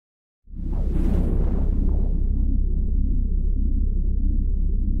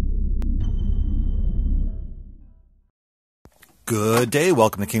Good day,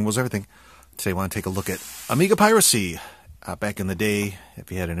 welcome to King Wills Everything. Today I want to take a look at Amiga Piracy. Back in the day, if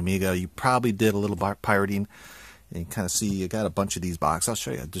you had an Amiga, you probably did a little pirating. And you kind of see, you got a bunch of these boxes. I'll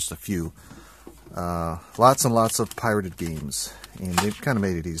show you just a few. Lots and lots of pirated games. And they've kind of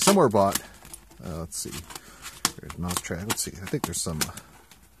made it easy. Some were bought. Let's see. There's Mousetrap. Let's see. I think there's some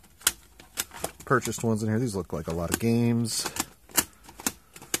purchased ones in here. These look like a lot of games.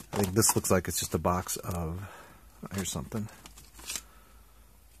 I think this looks like it's just a box of... here's something.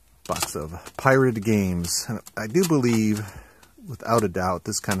 Box of pirated games. And I do believe, without a doubt,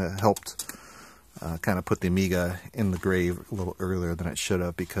 this kind of helped kind of put the Amiga in the grave a little earlier than it should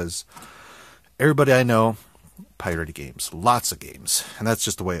have, because everybody I know pirated games, lots of games, and that's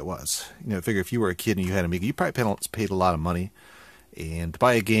just the way it was. You know, figure if you were a kid and you had an Amiga, you probably paid a lot of money, and to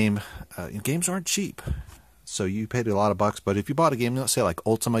buy a game, games aren't cheap. So you paid a lot of bucks, but if you bought a game, let's say like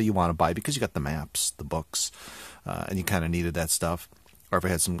Ultima, you want to buy because you got the maps, the books, and you kind of needed that stuff. Or if it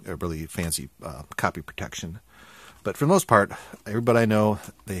had some really fancy copy protection. But for the most part, everybody I know,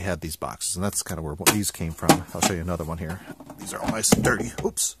 they had these boxes, and that's kind of where these came from. I'll show you another one here. These are all nice and dirty.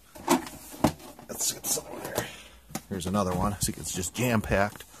 Oops. Let's get some over here. Here's another one. See, it's just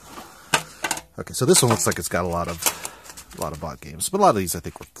jam-packed. Okay, so this one looks like it's got a lot of bought games, but a lot of these I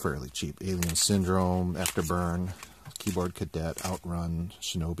think were fairly cheap. Alien Syndrome, Afterburn, Keyboard Cadet, Outrun,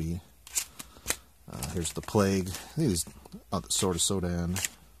 Shinobi. Here's the Plague. These, the Sword of Sodan.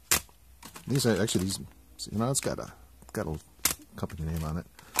 These are actually you know, it's got a company name on it.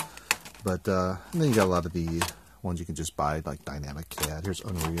 But and then you got a lot of the ones you can just buy, like Dynamic CAD. Here's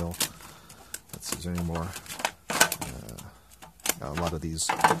Unreal. Let's see, is there any more? Got a lot of these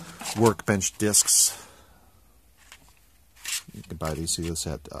Workbench discs. You can buy these. See, this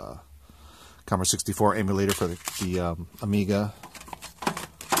had Commodore 64 emulator for the Amiga.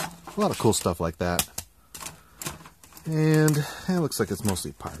 A lot of cool stuff like that. And it looks like it's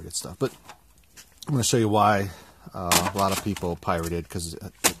mostly pirated stuff. But I'm going to show you why a lot of people pirated, because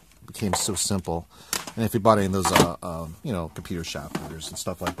it became so simple. And if you bought any of those, you know, computer shop readers and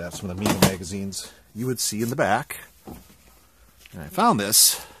stuff like that, some of the Amiga magazines, you would see in the back. And I found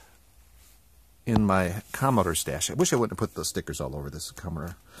this in my Commodore stash. I wish I wouldn't have put the stickers all over this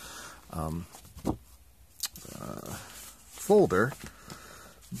Commodore folder.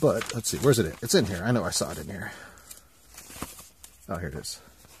 But, let's see, where's it in? It's in here. I know I saw it in here. Oh, here it is.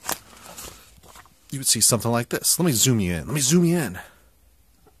 You would see something like this. Let me zoom you in. Let me zoom you in.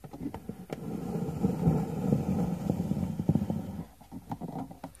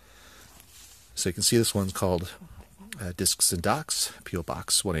 So you can see this one's called Discs and Docks, P.O.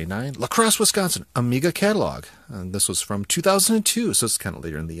 Box 189, La Crosse, Wisconsin, Amiga Catalog. And this was from 2002, so it's kind of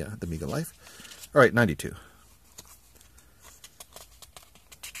later in the Amiga life. All right, 92.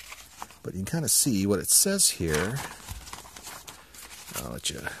 But you can kind of see what it says here. I'll let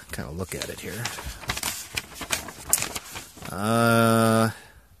you kind of look at it here.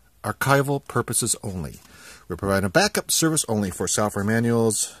 Archival purposes only. We're providing a backup service only for software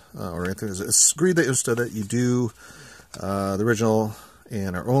manuals or anything. It's agreed that you do the original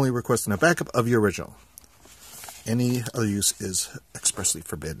and are only requesting a backup of your original. Any other use is expressly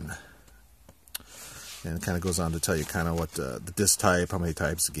forbidden. And it kind of goes on to tell you kind of what the disk type, how many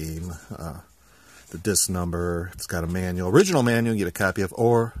types of game, the disk number. It's got a manual, original manual you get a copy of,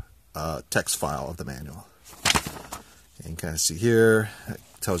 or a text file of the manual. And you can kind of see here, it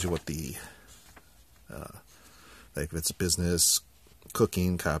tells you what the, like if it's business,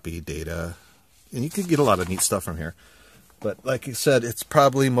 cooking, copy, data. And you can get a lot of neat stuff from here. But like you said, it's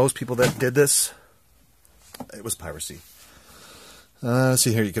probably most people that did this, it was piracy. Let's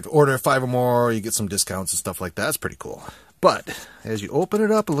see here, you could order 5 or more, you get some discounts and stuff like that. That's pretty cool. But as you open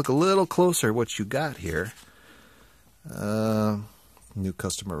it up and look a little closer at what you got here, new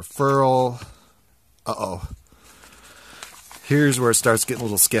customer referral. Uh-oh. Here's where it starts getting a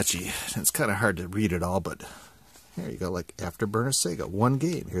little sketchy. It's kind of hard to read it all, but here you go, like Afterburner Sega, 1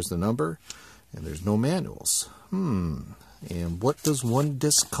 game. Here's the number, and there's no manuals. And what does 1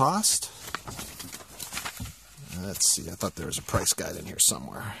 disc cost? Let's see, I thought there was a price guide in here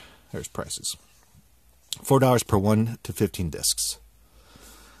somewhere. There's prices. $4 per 1 to 15 discs.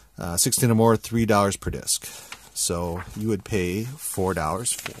 16 or more, $3 per disc. So you would pay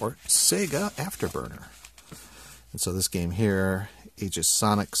 $4 for Sega Afterburner. And so this game here, Aegis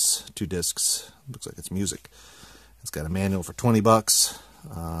Sonics, 2 discs. Looks like it's music. It's got a manual for 20 bucks.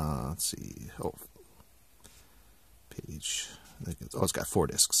 Let's see. Oh, page. It's got 4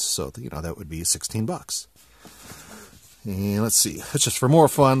 discs. So, you know, that would be 16 bucks. And let's see, let's just, for more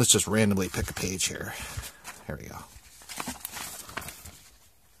fun, let's just randomly pick a page here. Here we go.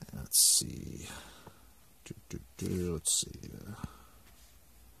 Let's see. Let's see.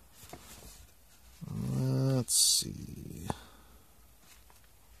 Let's see.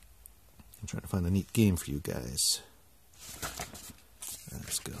 I'm trying to find a neat game for you guys.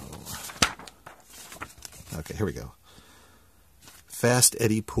 Let's go. Okay, here we go. Fast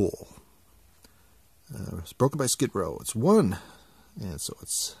Eddie Pool. It's broken by Skid Row. It's one. And so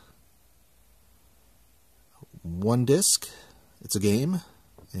it's one disc. It's a game.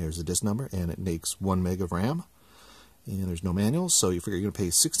 Here's the disc number, and it makes 1 meg of RAM. And there's no manual, so you figure you're going to pay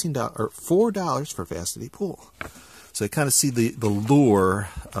 $16 or $4 for Fast Eddie Pool. So I kind of see the lure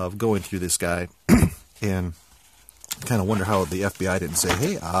of going through this guy, and kind of wonder how the FBI didn't say,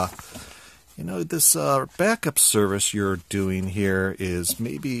 hey, you know, this backup service you're doing here is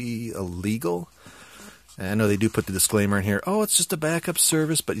maybe illegal. And I know they do put the disclaimer in here, oh, it's just a backup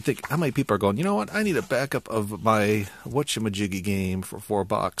service, but you think, how many people are going, you know what, I need a backup of my whatchamajiggy game for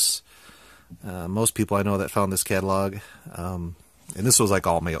 $4. Most people I know that found this catalog, and this was like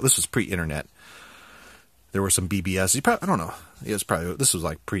all mail. This was pre-internet. There were some BBS. I don't know. It was probably, this was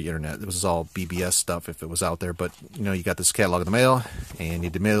like pre-internet. It was all BBS stuff if it was out there. But you know, you got this catalog in the mail, and you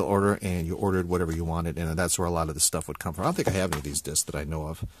did mail order, and you ordered whatever you wanted, and that's where a lot of this stuff would come from. I don't think I have any of these discs that I know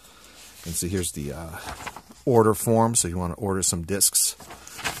of. And so here's the order form. So you want to order some discs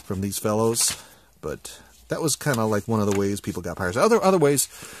from these fellows. But that was kind of like one of the ways people got piracy. Other ways.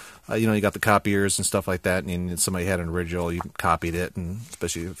 You know, you got the copiers and stuff like that, and somebody had an original, you copied it, and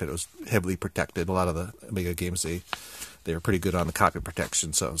especially if it was heavily protected. A lot of the Amiga games, they were pretty good on the copy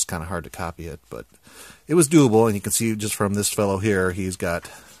protection, so it was kind of hard to copy it, but it was doable, and you can see just from this fellow here, he's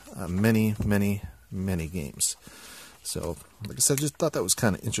got many games. So, like I said, I just thought that was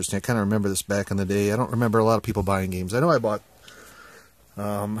kind of interesting. I kind of remember this back in the day. I don't remember a lot of people buying games. I know I bought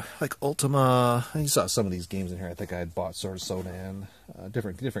like Ultima. You saw some of these games in here. I think I had bought Sword of Sodan,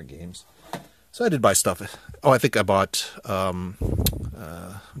 different games. So I did buy stuff. Oh, I think I bought. I'm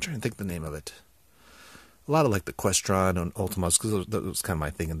trying to think the name of it. A lot of like the Questron and Ultimas, because that was kind of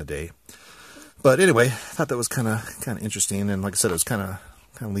my thing in the day. But anyway, I thought that was kind of interesting, and like I said, it was kind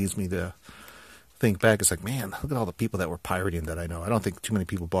of leads me to think back. It's like, man, look at all the people that were pirating that I know. I don't think too many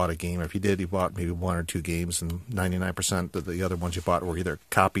people bought a game. If you did, you bought maybe 1 or 2 games, and 99% of the other ones you bought were either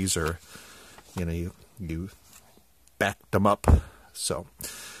copies or, you know, you backed them up. So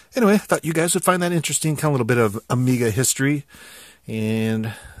anyway, I thought you guys would find that interesting, kind of a little bit of Amiga history,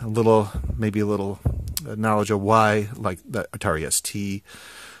 and maybe a little knowledge of why, like the Atari ST,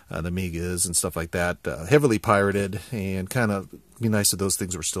 the Amigas and stuff like that, heavily pirated, and kind of be nice if those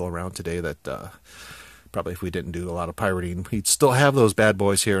things were still around today. That probably if we didn't do a lot of pirating, we'd still have those bad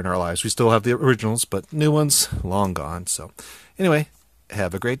boys here in our lives. We still have the originals, but new ones long gone. So anyway,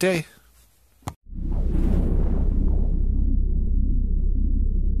 have a great day.